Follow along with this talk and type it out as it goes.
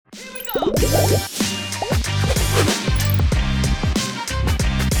Hello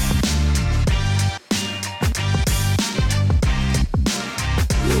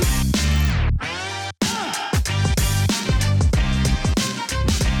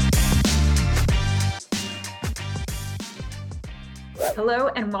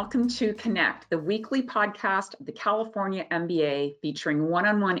and welcome to Connect, the weekly podcast of the California MBA featuring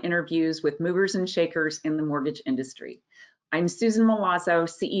one-on-one interviews with movers and shakers in the mortgage industry. I'm Susan Milazzo,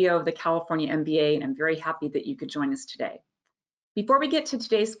 CEO of the California MBA, and I'm very happy that you could join us today. Before we get to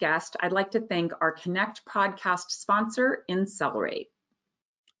today's guest, I'd like to thank our Connect podcast sponsor, Insellerate.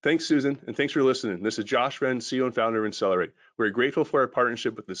 Thanks, Susan, and thanks for listening. This is Josh Wren, CEO and founder of Insellerate. We're grateful for our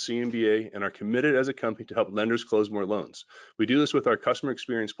partnership with the CMBA and are committed as a company to help lenders close more loans. We do this with our customer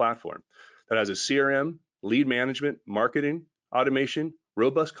experience platform that has a CRM, lead management, marketing, automation,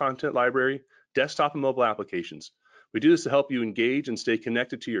 robust content library, desktop and mobile applications. We do this to help you engage and stay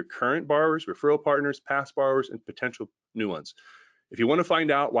connected to your current borrowers, referral partners, past borrowers, and potential new ones. If you want to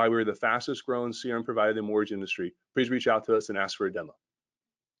find out why we're the fastest growing CRM provider in the mortgage industry, please reach out to us and ask for a demo.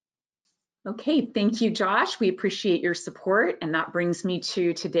 Okay, thank you, Josh. We appreciate your support. And that brings me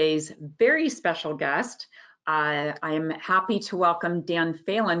to today's very special guest. I am happy to welcome Dan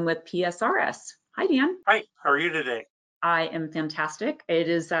Phelan with PSRS. Hi, Dan. Hi, how are you today? I am fantastic. It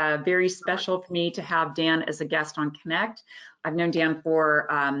is very special for me to have Dan as a guest on Connect. I've known Dan for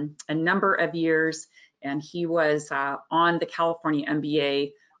a number of years, and he was on the California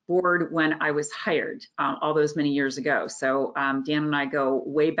MBA board when I was hired all those many years ago. So Dan and I go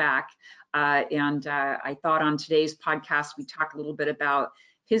way back. I thought on today's podcast, we talk a little bit about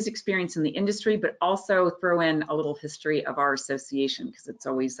his experience in the industry, but also throw in a little history of our association, because it's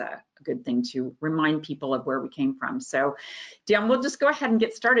always a good thing to remind people of where we came from. So Dan, we'll just go ahead and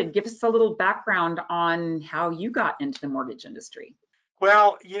get started. Give us a little background on how you got into the mortgage industry.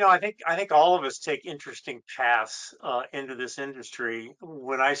 Well, you know, I think all of us take interesting paths into this industry.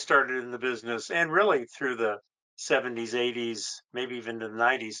 When I started in the business, and really through the 70s, 80s, maybe even the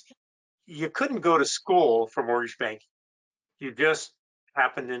 90s, you couldn't go to school for mortgage banking. You just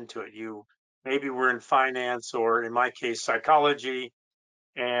happened into it. You maybe were in finance, or in my case, psychology,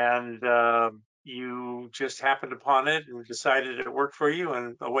 and you just happened upon it and decided it worked for you,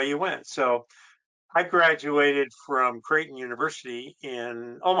 and away you went. So I graduated from Creighton University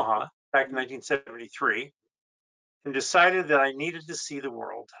in Omaha back in 1973 and decided that I needed to see the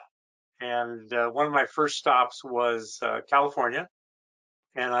world. And one of my first stops was California.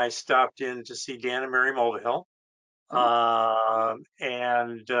 And I stopped in to see Dan and Mary Mulvihill.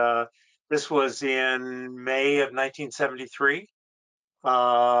 This was in May of 1973.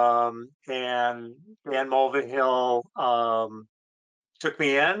 And Dan Mulvihill took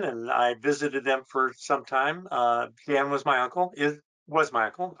me in, and I visited them for some time. Dan was my uncle.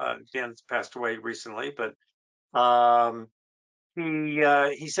 Dan's passed away recently, but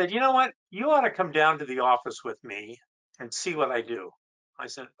he said, "You know what? You ought to come down to the office with me and see what I do." I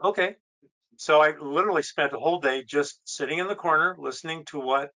said, "Okay." So I literally spent a whole day just sitting in the corner, listening to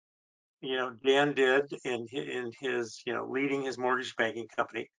what Dan did in his leading his mortgage banking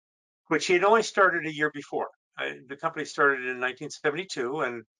company, which he had only started a year before. The company started in 1972,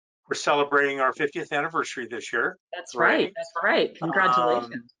 and we're celebrating our 50th anniversary this year. That's right. That's right.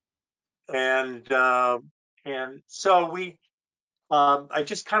 Congratulations. And so I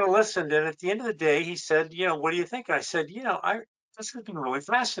just kind of listened, and at the end of the day, he said, "What do you think?" And I said, this has been really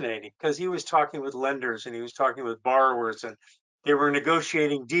fascinating, because he was talking with lenders and he was talking with borrowers, and they were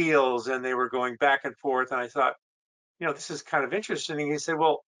negotiating deals and they were going back and forth. And I thought, this is kind of interesting. And he said,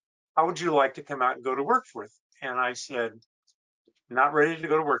 "Well, how would you like to come out and go to work with?" And I said, "Not ready to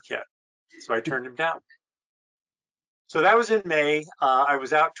go to work yet." So I turned him down. So that was in May. I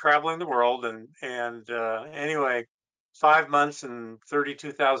was out traveling the world, and anyway, 5 months and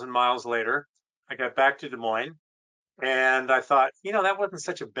 32,000 miles later, I got back to Des Moines. And I thought, that wasn't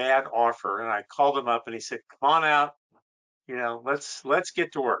such a bad offer. And I called him up and he said, "Come on out, let's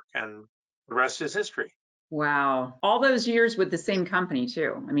get to work." And the rest is history. Wow. All those years with the same company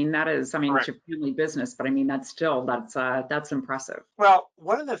too. I mean, it's your family business, but I mean, that's impressive. Well,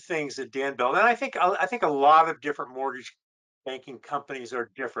 one of the things that Dan built, and I think a lot of different mortgage banking companies are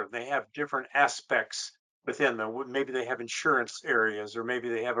different. They have different aspects within them. Maybe they have insurance areas, or maybe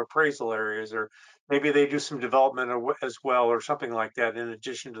they have appraisal areas, or maybe they do some development as well, or something like that in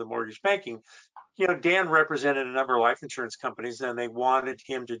addition to the mortgage banking. Dan represented a number of life insurance companies, and they wanted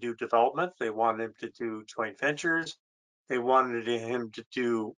him to do development. They wanted him to do joint ventures. They wanted him to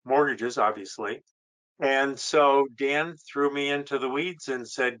do mortgages, obviously. And so Dan threw me into the weeds and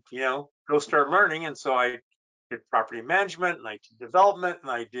said, "Go start learning." And so I did property management, and I did development, and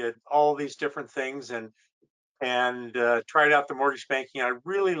I did all these different things, and tried out the mortgage banking. I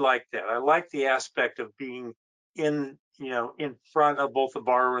really liked that. I liked the aspect of being in front of both the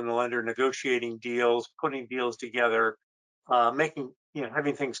borrower and the lender, negotiating deals, putting deals together, making,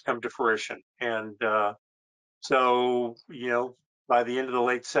 having things come to fruition. And so, by the end of the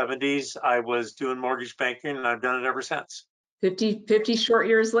late 70s, I was doing mortgage banking, and I've done it ever since. 50 short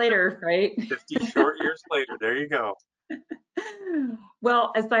years later, right? 50 short years later, there you go.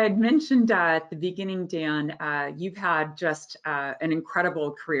 Well, as I had mentioned at the beginning, Dan, you've had just an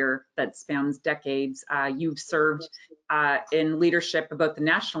incredible career that spans decades. You've served in leadership of both the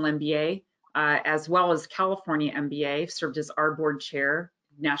National MBA as well as California MBA, served as our board chair,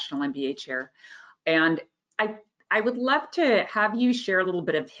 National MBA chair. And I would love to have you share a little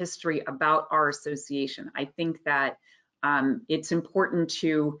bit of history about our association. I think that it's important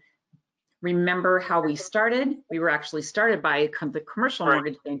to remember how we started. We were actually started by the commercial Right.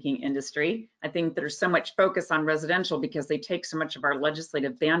 mortgage banking industry. I think there's so much focus on residential because they take so much of our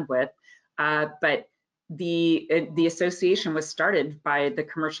legislative bandwidth. But the association was started by the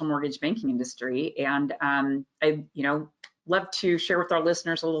commercial mortgage banking industry, and I love to share with our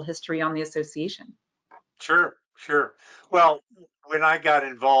listeners a little history on the association. Sure, sure. Well, when I got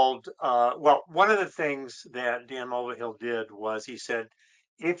involved, one of the things that Dan Mulvihill did was he said,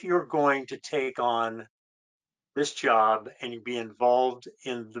 if you're going to take on this job and you be involved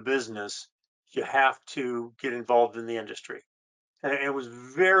in the business, you have to get involved in the industry. And it was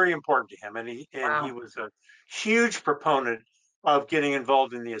very important to him. And he Wow. was a huge proponent of getting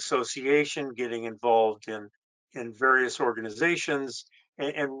involved in the association, getting involved in various organizations,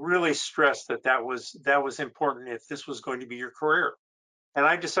 and really stressed that was important if this was going to be your career. And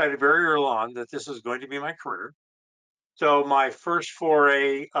I decided very early on that this was going to be my career. So my first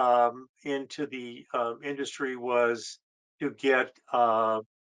foray into the industry was to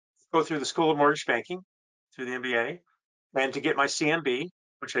go through the School of Mortgage Banking, through the MBA, and to get my CMB,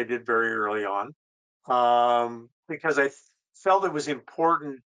 which I did very early on, because I felt it was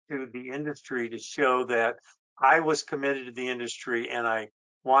important to the industry to show that I was committed to the industry and I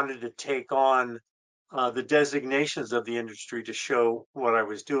wanted to take on the designations of the industry to show what I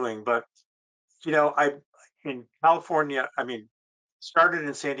was doing. But I in California, started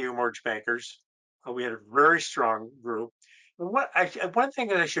in San Diego Mortgage Bankers. We had a very strong group. And one thing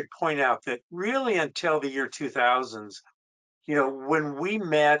that I should point out that really until the year 2000s, when we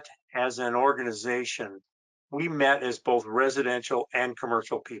met as an organization, we met as both residential and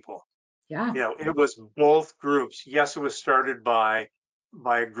commercial people. Yeah. It was both groups. Yes, it was started by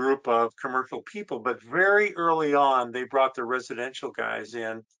a group of commercial people, but very early on, they brought the residential guys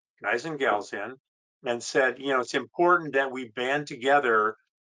and gals in, and said, it's important that we band together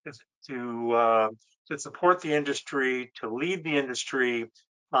to to support the industry, to lead the industry,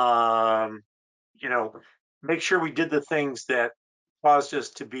 you know, make sure we did the things that caused us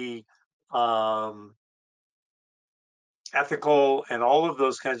to be um, ethical and all of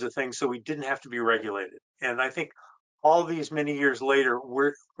those kinds of things, so we didn't have to be regulated. And I think all these many years later,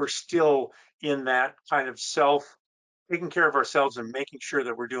 we're still in that kind of taking care of ourselves and making sure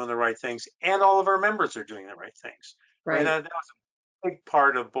that we're doing the right things, and all of our members are doing the right things. Right. That was a big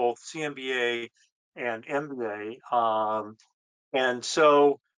part of both CMBA and MBA. And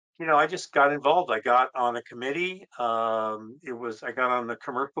so, I just got involved. I got on a committee. I got on the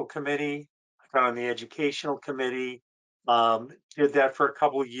commercial committee. I got on the educational committee. Did that for a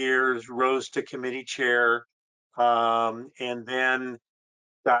couple of years. Rose to committee chair, and then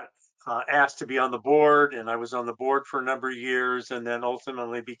got asked to be on the board. And I was on the board for a number of years, and then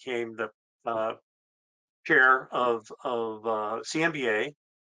ultimately became the chair of CMBA.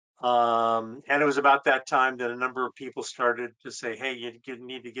 And it was about that time that a number of people started to say, hey, you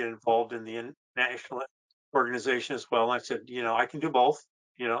need to get involved in the national organization as well. And I said, I can do both,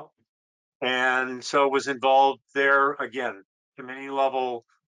 you know. And so was involved there again, committee level,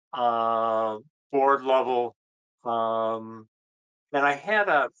 board level. And I had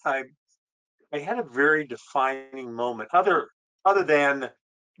a very defining moment, other than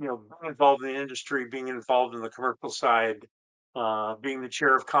being involved in the industry, being involved in the commercial side, being the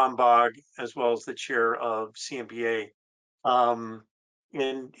chair of COMBOG as well as the chair of CMBA.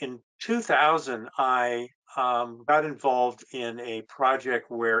 In 2000, I got involved in a project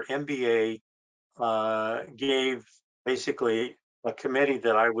where MBA gave basically a committee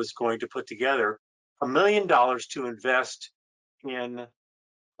that I was going to put together $1 million to invest in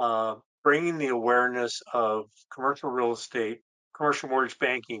bringing the awareness of commercial real estate, commercial mortgage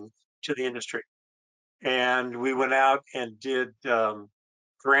banking to the industry. And we went out and did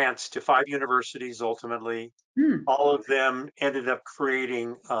grants to 5 universities ultimately. Hmm. All of them ended up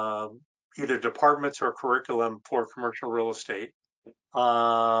creating either departments or curriculum for commercial real estate.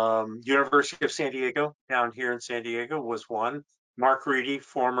 University of San Diego down here in San Diego was one. Mark Reedy,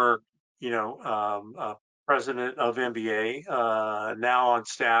 former, president of MBA, now on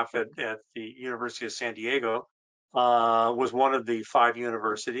staff at the University of San Diego, was one of the 5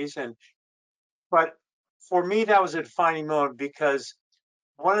 universities. But for me, that was a defining moment because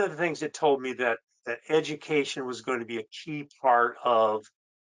one of the things it told me that education was going to be a key part of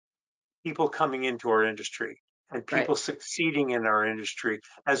people coming into our industry and Right. people succeeding in our industry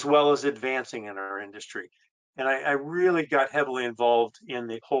as well as advancing in our industry. And I really got heavily involved in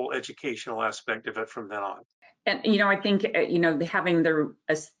the whole educational aspect of it from then on. And I think having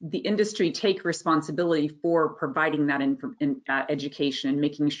the industry take responsibility for providing that education and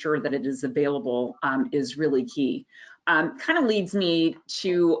making sure that it is available is really key. Kind of leads me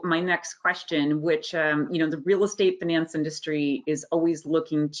to my next question, which the real estate finance industry is always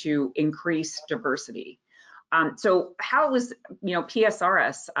looking to increase diversity. So how is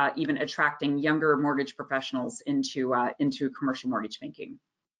PSRS even attracting younger mortgage professionals into commercial mortgage banking?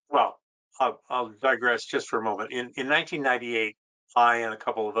 Well, I'll digress just for a moment. In 1998, I and a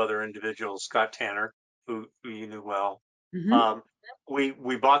couple of other individuals, Scott Tanner, who you knew well, Hmm. um, we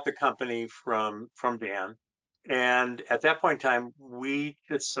bought the company from Dan, and at that point in time, we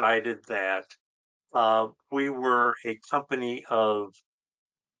decided that we were a company of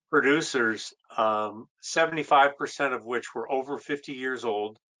producers, 75% of which were over 50 years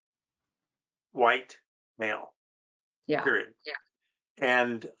old, white, male, Yeah. period.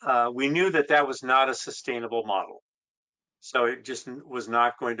 And we knew that that was not a sustainable model. So it just was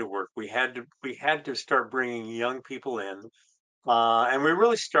not going to work. We had to start bringing young people in, and we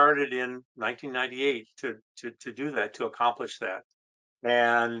really started in 1998 to do that, to accomplish that.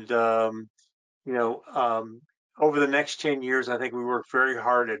 And you know, over the next 10 years, I think we worked very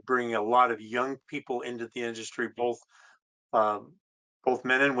hard at bringing a lot of young people into the industry, um, both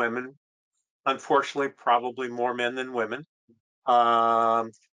men and women. Unfortunately, probably more men than women.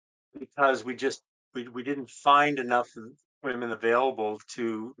 Um, because we didn't find enough women available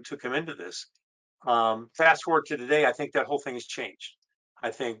to come into this. Fast forward to today, I think that whole thing has changed. I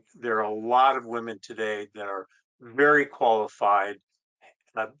think there are a lot of women today that are very qualified,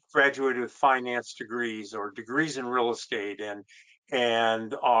 graduated with finance degrees or degrees in real estate,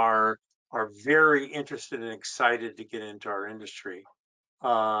 and are very interested and excited to get into our industry.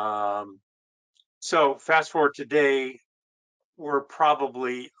 Um, so fast forward today, we're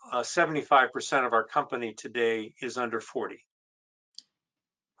probably 75% of our company today is under 40.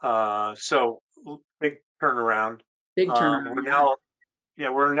 So big turnaround. Big We're turnaround. Yeah. now, yeah,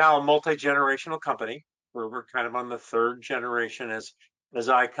 we're now a multi-generational company. We're kind of on the 3rd generation as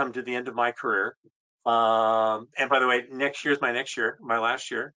I come to the end of my career. And by the way, next year is my next year, my last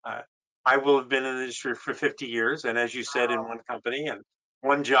year. I will have been in the industry for 50 years, and as you said, in one company and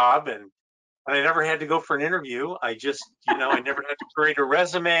one job, and I never had to go for an interview. I just, I never had to create a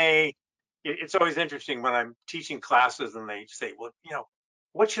resume. It's always interesting when I'm teaching classes and they say, well,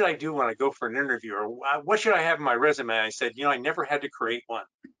 what should I do when I go for an interview? Or what should I have in my resume? I said, I never had to create one.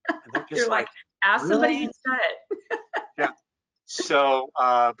 And they're You're just like, like, ask somebody really? who's done it. Yeah. So,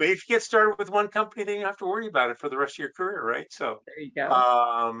 but if you get started with one company, then you don't have to worry about it for the rest of your career, right? So, There you go.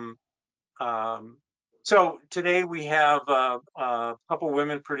 um, um, so today we have a couple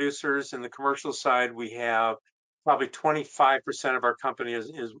women producers in the commercial side. We have probably 25% of our company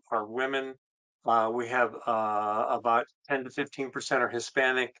are women. We have about 10 to 15% are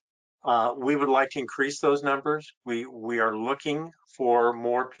Hispanic. We would like to increase those numbers. We are looking for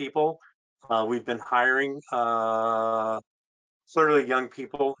more people. We've been hiring clearly young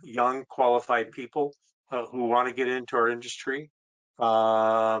people, young qualified people who want to get into our industry.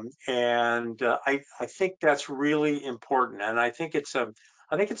 And I think that's really important. And I think it's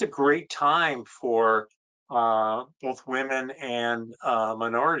a great time for both women and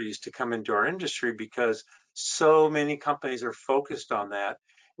minorities to come into our industry because so many companies are focused on that.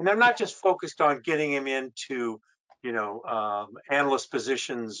 And they're not just focused on getting them into, analyst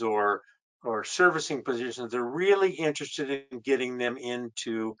positions or servicing positions. They're really interested in getting them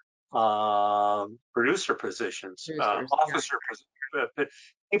into producer positions, Producers. Yeah. officer positions,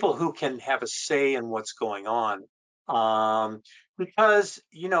 people who can have a say in what's going on. Because,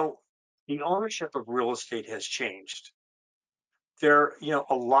 the ownership of real estate has changed. A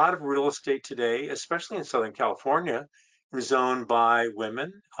lot of real estate today, especially in Southern California, is owned by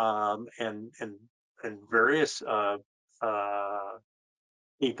women and various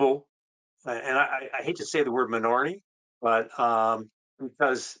people, and I hate to say the word minority, but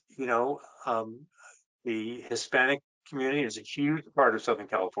because, the Hispanic community is a huge part of Southern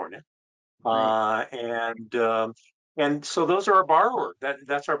California. Right. And so those are our borrower.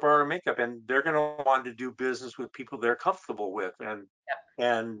 That's our borrower makeup, and they're going to want to do business with people they're comfortable with. And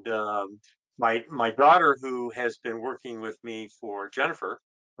my daughter, who has been working with me for Jennifer,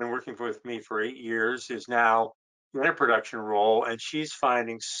 been working with me for 8 years, is now in a production role, and she's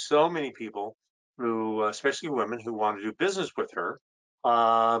finding so many people who, especially women, who want to do business with her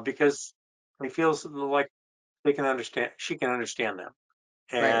because they feel like they can understand. She can understand them,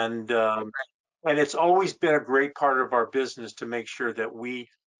 Right. and it's always been a great part of our business to make sure that we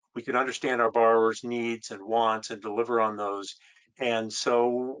can understand our borrowers' needs and wants and deliver on those. And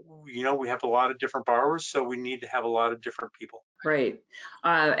so, we have a lot of different borrowers, so we need to have a lot of different people. Right.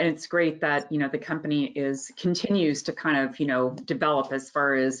 And it's great that, the company continues to kind of, develop as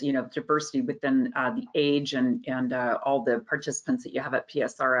far as, diversity within the age and all the participants that you have at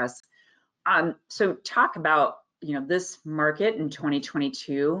PSRS. So talk about, this market in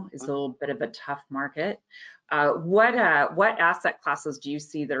 2022 is a little bit of a tough market. What asset classes do you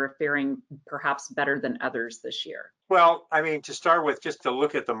see that are faring perhaps better than others this year? Well, I mean, to start with, just to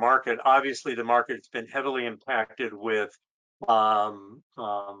look at the market, obviously the market's been heavily impacted with um,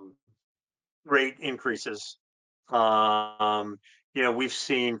 um, rate increases. We've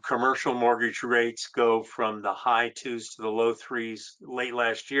seen commercial mortgage rates go from the high twos to the low threes late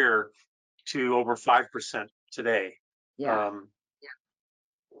last year to over 5% today. Yeah. Um,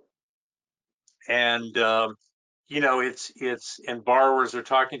 and and borrowers are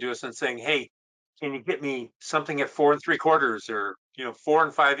talking to us and saying, hey, can you get me something at 4 3/4 or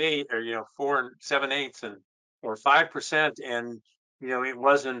 4 5/8 or 4 7/8 and or 5%? And it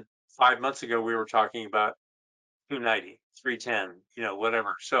wasn't 5 months ago we were talking about 290, 310,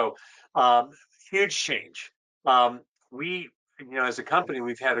 whatever. So huge change. We, as a company,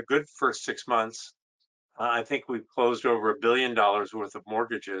 we've had a good first 6 months. I think we've closed over $1 billion worth of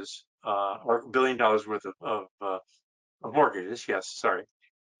mortgages, or $1 billion worth of mortgages. Yes, sorry.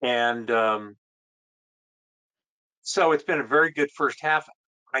 And so it's been a very good first half.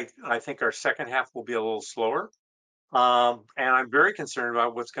 I think our second half will be a little slower. And I'm very concerned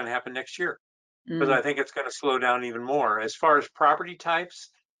about what's going to happen next year, because I Mm, think it's going to slow down even more. As far as property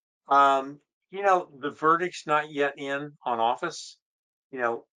types, um, the verdict's not yet in on office.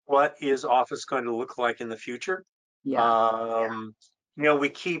 What is office going to look like in the future? yeah. We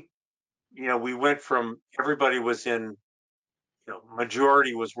keep, we went from everybody was in,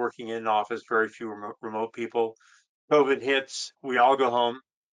 majority was working in office, very few remote people. COVID hits, we all go home.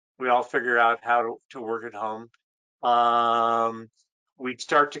 We all figure out how to work at home. Um, we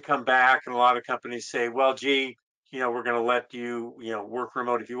start to come back, and a lot of companies say, well, gee, we're going to let you, work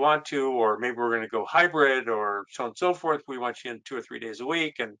remote if you want to, or maybe we're going to go hybrid or so on and so forth. We want you in 2 or 3 days a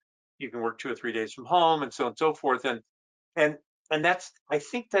week, and you can work 2 or 3 days from home, and so on and so forth. And I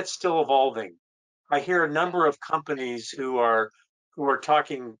think that's still evolving. I hear a number of companies who are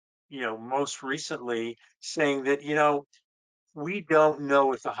talking, most recently saying that, we don't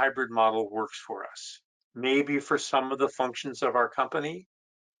know if the hybrid model works for us. Maybe for some of the functions of our company.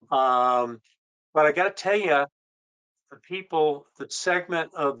 Um, but I got to tell you, the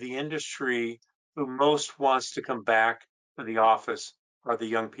segment of the industry who most wants to come back to the office are the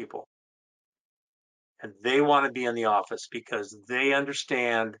young people. And they want to be in the office because they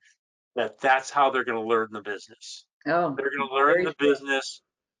understand that that's how they're going to learn the business. Oh, They're going to learn very the true. business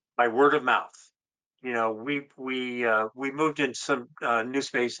by word of mouth. We moved into some new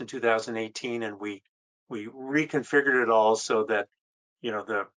space in 2018, and we reconfigured it all so that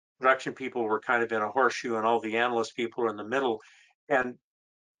the production people were kind of in a horseshoe, and all the analyst people are in the middle. And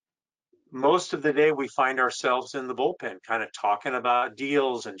most of the day, we find ourselves in the bullpen, kind of talking about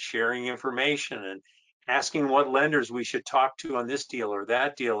deals and sharing information and asking what lenders we should talk to on this deal or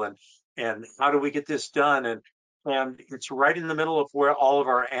that deal, and how do we get this done. And it's right in the middle of where all of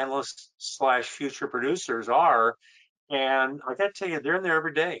our analysts slash future producers are. And I got to tell you, they're in there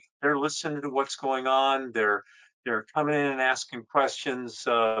every day. They're listening to what's going on. They're coming in and asking questions.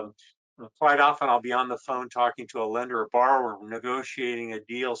 Quite often, I'll be on the phone talking to a lender or borrower, negotiating a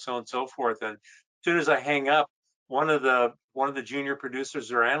deal, so on and so forth. And as soon as I hang up, one of the junior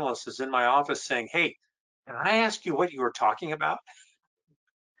producers or analysts is in my office saying, "Hey, can I ask you what you were talking about?"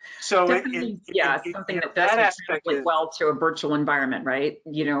 So Definitely, yeah, something that that doesn't aspect translate is, well to a virtual environment, right?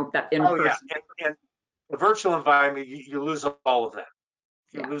 That in oh yeah, person. and the virtual environment, you lose all of that.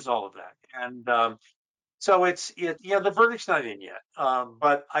 You Yeah. lose all of that. And so the verdict's not in yet.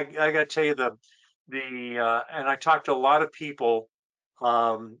 But I got to tell you, and I talked to a lot of people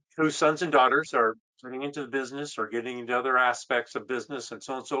whose sons and daughters are getting into the business or getting into other aspects of business and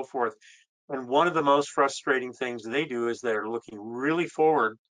so on and so forth. And one of the most frustrating things they do is they're looking really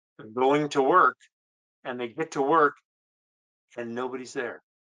forward to going to work, and they get to work and nobody's there,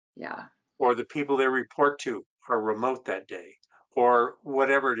 Yeah. or the people they report to are remote that day, or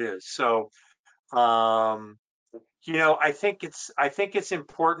whatever it is. So, um, I think it's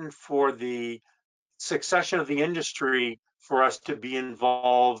important for the succession of the industry for us to be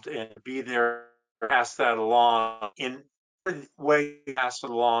involved and be there, pass that along in way, pass it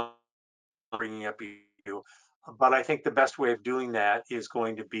along, bringing up you. But I think the best way of doing that is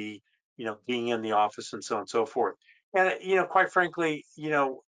going to be, being in the office and so on and so forth. And, quite frankly,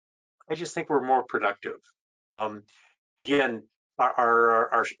 I just think we're more productive. Um, Again,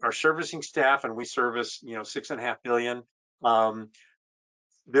 our servicing staff, and we service, 6.5 billion. Um,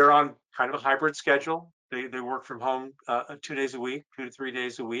 they're on kind of a hybrid schedule. They work from home 2 days a week, 2 to 3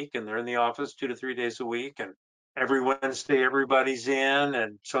 days a week, and they're in the office 2 to 3 days a week. And every Wednesday, everybody's in,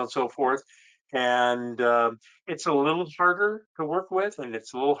 and so on and so forth. And it's a little harder to work with, and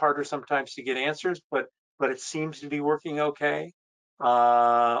it's a little harder sometimes to get answers, but it seems to be working okay.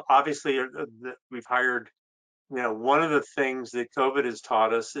 Obviously, we've hired. One of the things that COVID has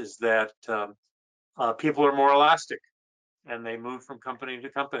taught us is that people are more elastic, and they move from company to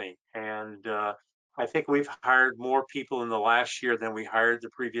company. And I think we've hired more people in the last year than we hired the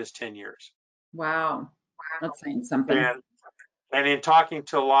previous 10 years. Wow. That's saying something. And and in talking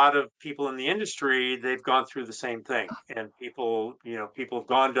to a lot of people in the industry, they've gone through the same thing. And people have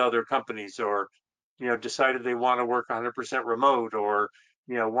gone to other companies, or, decided they want to work 100% remote, or,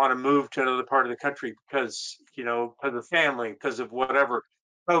 want to move to another part of the country because, because of family, because of whatever.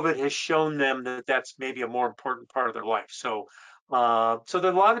 COVID has shown them that that's maybe a more important part of their life. So there are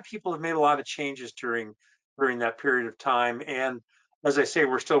a lot of people have made a lot of changes during that period of time. And as I say,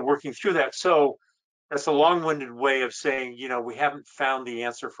 we're still working through that. So that's a long-winded way of saying, we haven't found the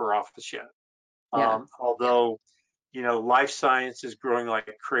answer for office yet. Yeah. Although, life science is growing like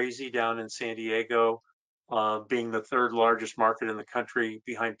crazy down in San Diego, being the third largest market in the country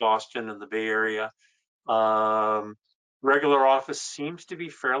behind Boston and the Bay Area. Um, Regular office seems to be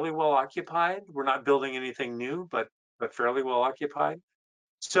fairly well occupied. We're not building anything new, but fairly well occupied.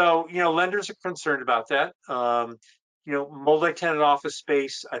 So, lenders are concerned about that. Multi-tenant office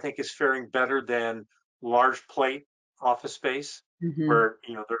space, I think, is faring better than large plate office space, Hmm. where,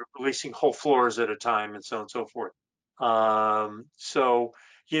 they're releasing whole floors at a time and so on and so forth. So,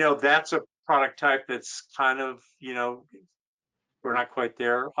 that's a product type that's kind of, we're not quite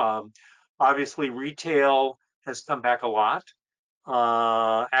there. Obviously, retail has come back a lot.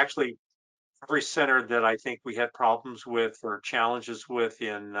 Actually, every center that I think we had problems with or challenges with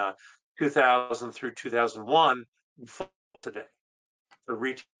in 2000 through 2001 today. The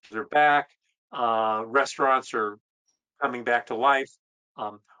retailers are back. Restaurants are coming back to life.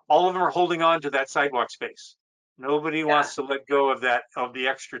 Um, all of them are holding on to that sidewalk space. Nobody Yeah. wants to let go of that, of the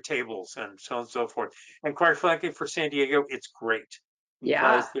extra tables and so on and so forth. And quite frankly, for San Diego, it's great Yeah.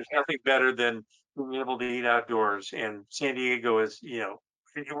 because there's nothing better than being able to eat outdoors. And San Diego is,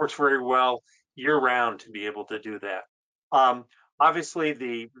 it works very well year round to be able to do that. Um, Obviously,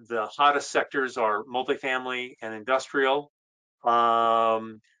 the hottest sectors are multifamily and industrial.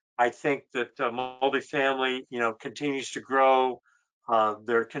 Um, I think that multifamily, continues to grow.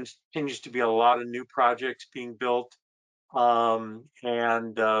 There continues to be a lot of new projects being built, and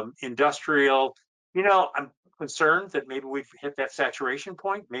industrial. I'm concerned that maybe we've hit that saturation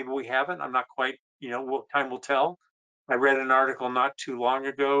point. Maybe we haven't. I'm not quite. Time will tell. I read an article not too long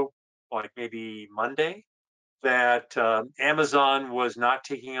ago, like maybe Monday, that Amazon was not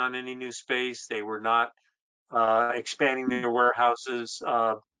taking on any new space. They were not expanding their warehouses.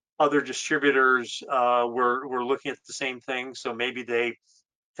 Other distributors were looking at the same thing, so maybe they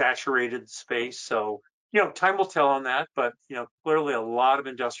saturated space. So, time will tell on that, but, clearly a lot of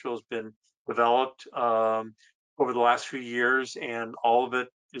industrial has been developed over the last few years, and all of it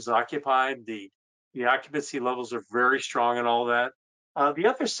is occupied. The occupancy levels are very strong and all that. The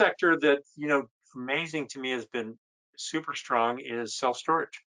other sector that, amazing to me has been super strong is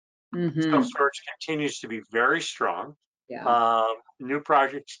self-storage. Hmm. Self-storage continues to be very strong. Yeah. New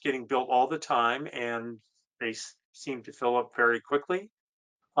projects getting built all the time, and they seem to fill up very quickly.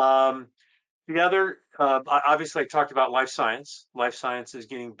 Um, the other, obviously, I talked about life science. Life science is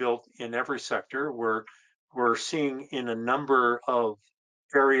getting built in every sector. We're seeing in a number of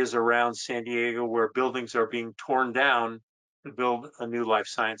areas around San Diego where buildings are being torn down to build a new life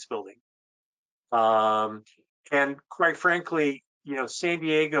science building. Um, and quite frankly, San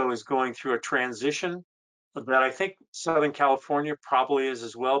Diego is going through a transition that I think Southern California probably is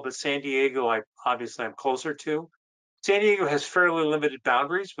as well, but San Diego, obviously I'm closer to. San Diego has fairly limited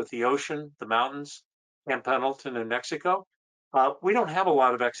boundaries with the ocean, the mountains, and Pendleton, New Mexico. We don't have a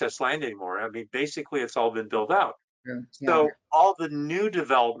lot of excess land anymore. I mean, basically, it's all been built out. True. Yeah. So all the new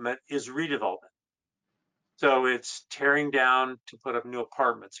development is redevelopment. So it's tearing down to put up new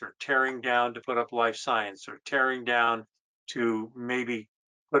apartments, or tearing down to put up life science, or tearing down to maybe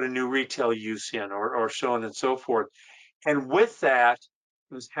put a new retail use in, or so on and so forth. And with that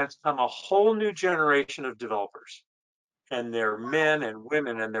has come a whole new generation of developers. And they're men and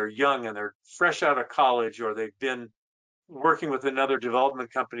women, and they're young, and they're fresh out of college, or they've been working with another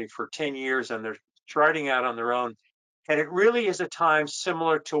development company for 10 years, and they're starting out on their own. And it really is a time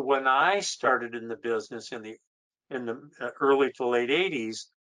similar to when I started in the business in the early to late 80s,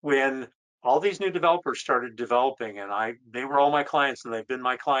 when all these new developers started developing, and they were all my clients, and they've been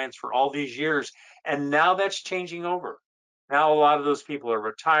my clients for all these years. And now that's changing over. Now a lot of those people are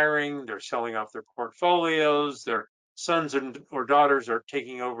retiring, they're selling off their portfolios, their sons or daughters are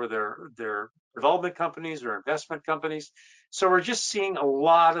taking over their development companies or investment companies. So we're just seeing a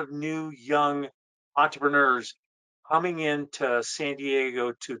lot of new young entrepreneurs coming into San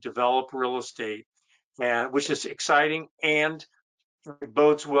Diego to develop real estate, and which is exciting, and it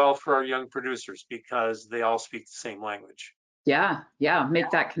bodes well for our young producers because they all speak the same language. Yeah, yeah,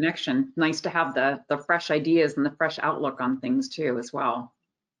 make that connection. Nice to have the fresh ideas and the fresh outlook on things too, as well.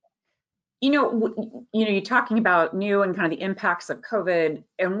 You're talking about new and kind of the impacts of COVID,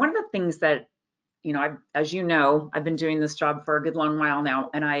 and one of the things that, as you know, I've been doing this job for a good long while now,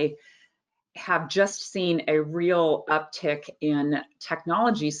 and I have just seen a real uptick in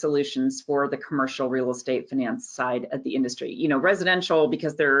technology solutions for the commercial real estate finance side of the industry. Residential,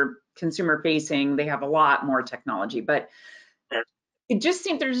 because they're consumer facing, they have a lot more technology, but there just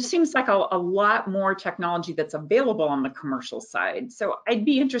seems like a lot more technology that's available on the commercial side. So I'd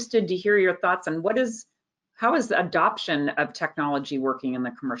be interested to hear your thoughts on how is the adoption of technology working in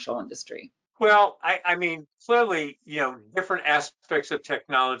the commercial industry? Well, I mean, clearly, different aspects of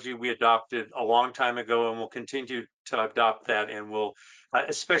technology we adopted a long time ago, and we'll continue to adopt that. And we'll,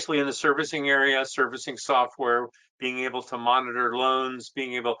 especially in the servicing area, servicing software, being able to monitor loans, I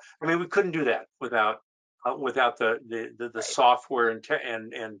mean, we couldn't do that without the software and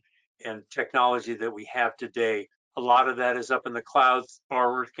technology that we have today. A lot of that is up in the cloud.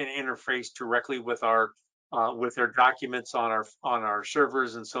 Borrowers can interface directly with their documents on our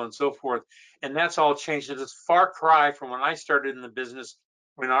servers, and so on and so forth. And that's all changed. It's a far cry from when I started in the business,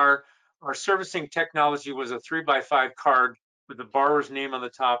 when our servicing technology was a 3x5 card with the borrower's name on the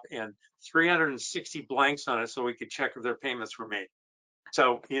top and 360 blanks on it, so we could check if their payments were made.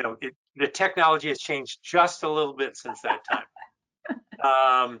 So, the technology has changed just a little bit since that time.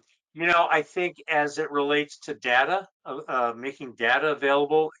 I think as it relates to data, making data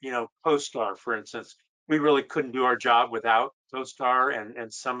available, CoStar, for instance, we really couldn't do our job without CoStar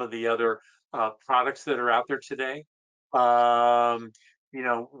and some of the other products that are out there today.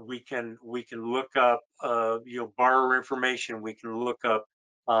 We can look up, borrower information. We can look up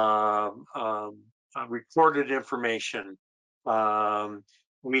recorded information.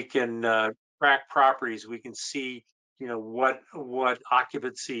 We can track properties. We can see what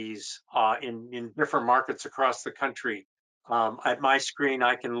occupancies in different markets across the country. At my screen,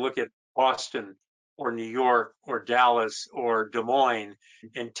 I can look at Boston or New York or Dallas or Des Moines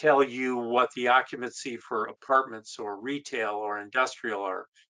and tell you what the occupancy for apartments or retail or industrial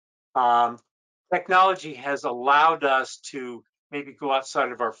are. Technology has allowed us to maybe go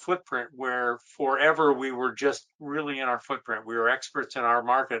outside of our footprint, where forever we were just really in our footprint. We were experts in our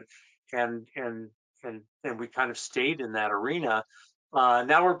market, and we kind of stayed in that arena.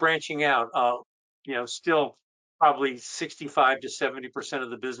 Now we're branching out. Still probably 65 to 70% of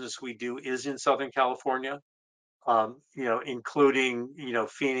the business we do is in Southern California, including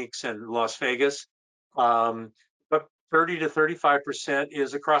Phoenix and Las Vegas. But 30 to 35%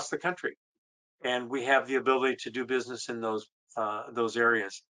 is across the country, and we have the ability to do business in those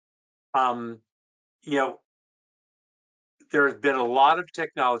areas. There have been a lot of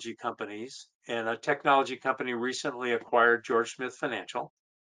technology companies, and a technology company recently acquired George Smith Financial,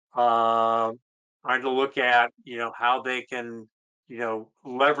 trying to look at how they can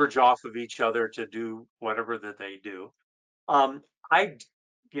leverage off of each other to do whatever that they do. I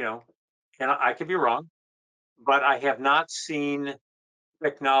and I could be wrong, but I have not seen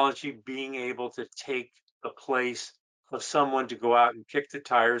technology being able to take the place of someone to go out and kick the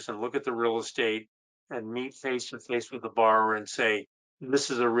tires and look at the real estate and meet face to face with the borrower and say, this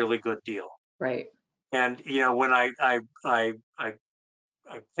is a really good deal. Right. And when I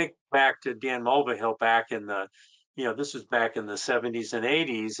think back to Dan Mulvihill back in the, this was back in the 70s and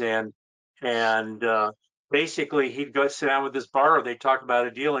 80s, and basically he'd go sit down with this borrower. They talk about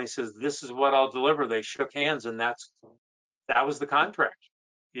a deal, and he says, "This is what I'll deliver." They shook hands, and that was the contract.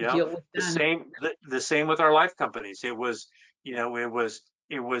 Deal was The done. same with our life companies. It was,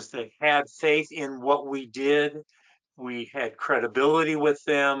 they had faith in what we did. We had credibility with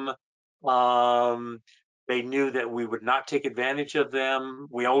them. They knew that we would not take advantage of them.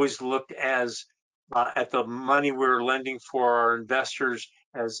 We always looked at the money we were lending for our investors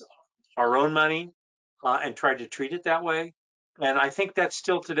as our own money, and tried to treat it that way. And I think that's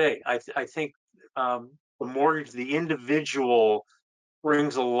still today. I think the mortgage, the individual,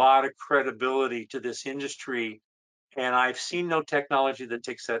 brings a lot of credibility to this industry, and I've seen no technology that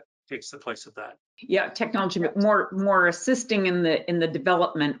takes the place of that. Yeah, technology, but more assisting in the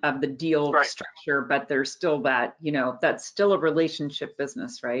development of the deal Right. structure, but there's still that, that's still a relationship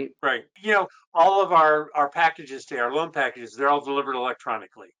business, right? Right. All of our packages today, our loan packages, they're all delivered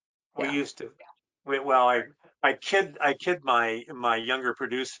electronically. We Yeah. used to. Well, I kid my younger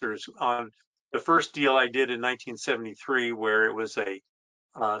producers on the first deal I did in 1973, where it was a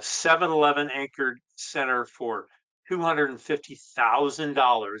 7-Eleven anchored center for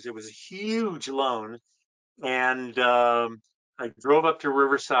 $250,000. It was a huge loan, and I drove up to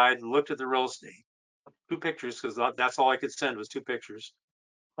Riverside, looked at the real estate, 2 pictures, because that's all I could send was 2 pictures,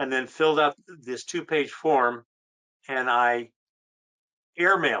 and then filled out this 2-page form, and I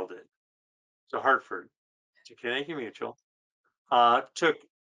airmailed it to Hartford, to Connecticut Mutual. Took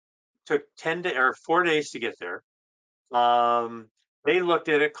 4 days to get there. They looked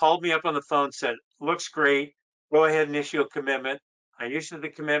at it, called me up on the phone, said, "Looks great. Go ahead and issue a commitment." I issued the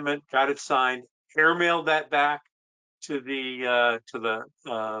commitment, got it signed, airmailed that back to the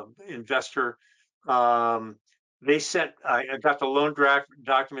investor. They sent. I got the loan draft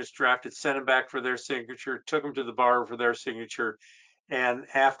documents drafted, sent them back for their signature, took them to the borrower for their signature, and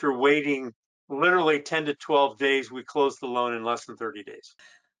after waiting literally 10 to 12 days, we closed the loan in less than 30 days.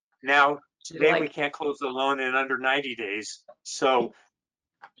 Now, today we can't close the loan in under 90 days. So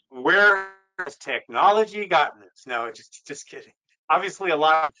where has technology gotten us? No, just kidding. Obviously, a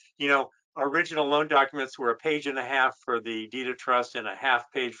lot, original loan documents were 1.5 pages for the deed of trust and a half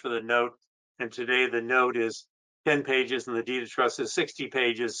page for the note. And today the note is 10 pages and the deed of trust is 60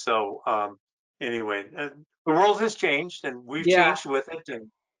 pages. So anyway, the world has changed, and we've changed with it.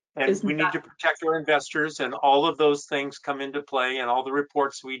 And we need to protect our investors, and all of those things come into play, and all the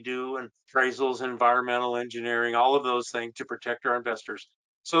reports we do, and appraisals, environmental engineering, all of those things to protect our investors.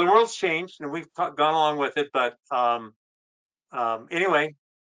 So the world's changed, and we've gone along with it. But anyway,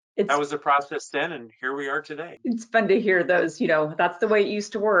 that was the process then, and here we are today. It's fun to hear those, that's the way it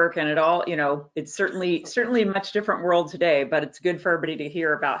used to work, and it all, it's certainly a much different world today, but it's good for everybody to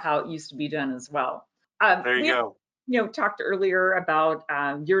hear about how it used to be done as well. There you go. Talked earlier about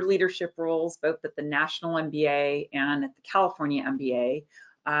your leadership roles, both at the National MBA and at the California MBA.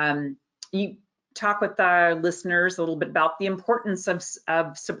 You talk with our listeners a little bit about the importance of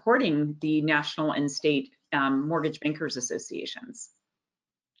supporting the national and state mortgage bankers associations.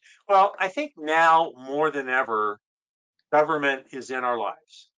 Well, I think now more than ever, government is in our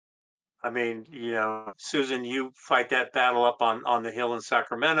lives. I mean, Susan, you fight that battle up on the Hill in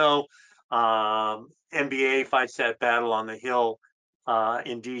Sacramento. MBA fights that battle on the Hill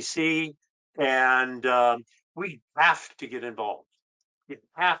in DC, and we have to get involved. You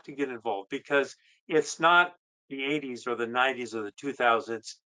have to get involved, because it's not the 80s or the 90s or the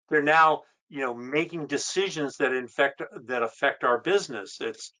 2000s. They're now, making decisions that affect our business.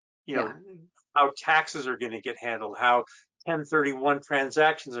 It's, how taxes are going to get handled, how 1031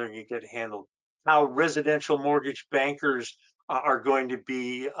 transactions are going to get handled, how residential mortgage bankers are going to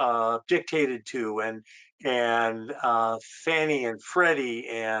be dictated to, and Fannie and Freddie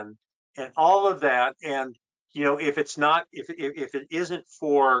and all of that. And if it isn't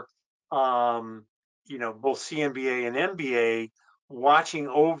for both CMBA and MBA watching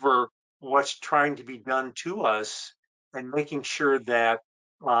over what's trying to be done to us and making sure that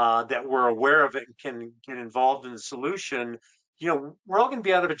we're aware of it and can get involved in the solution, we're all going to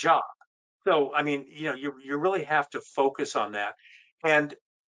be out of a job. So, I mean, you really have to focus on that. And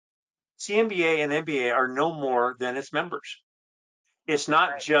CMBA and MBA are no more than its members. It's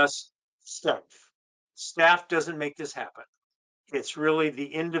not just staff. Staff doesn't make this happen. It's really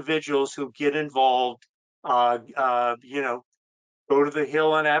the individuals who get involved, go to the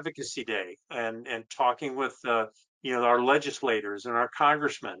Hill on Advocacy Day and talking with, our legislators and our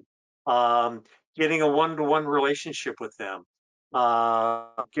congressmen, getting a one-to-one relationship with them,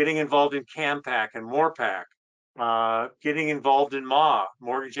 getting involved in CAMPAC and MORPAC, getting involved in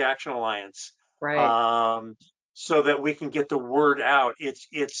Mortgage Action Alliance, Right. so that we can get the word out. If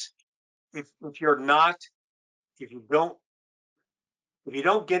you're not, if you don't, if you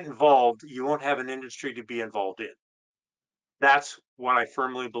don't get involved, you won't have an industry to be involved in. That's what I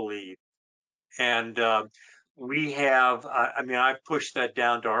firmly believe. And we have, I mean, I pushed that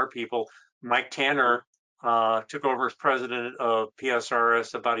down to our people. Mike Tanner took over as president of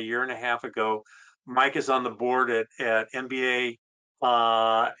PSRS about a year and a half ago. Mike is on the board at MBA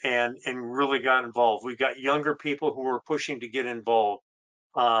and really got involved. We've got younger people who are pushing to get involved.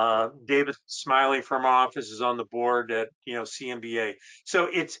 David Smiley from our office is on the board at CMBA. So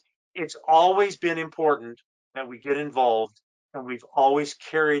it's always been important that we get involved, and we've always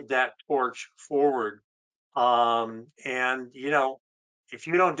carried that torch forward. And if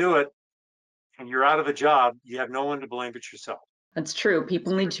you don't do it and you're out of a job, you have no one to blame but yourself. That's true.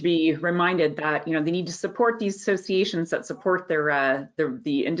 People need to be reminded that they need to support these associations that support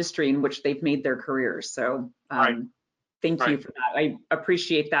the industry in which they've made their careers. So Right. thank you for that. I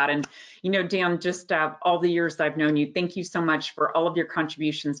appreciate that. And Dan, just all the years I've known you, thank you so much for all of your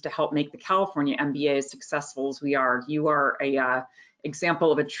contributions to help make the California MBA as successful as we are. You are a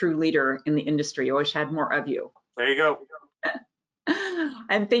example of a true leader in the industry. I wish I had more of you. There you go.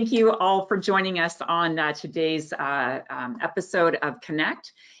 And thank you all for joining us on today's episode of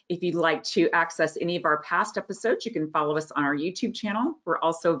Connect. If you'd like to access any of our past episodes, you can follow us on our YouTube channel. We're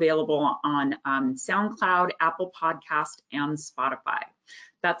also available on SoundCloud, Apple Podcast, and Spotify.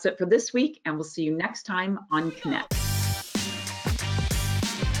 That's it for this week, and we'll see you next time on Connect.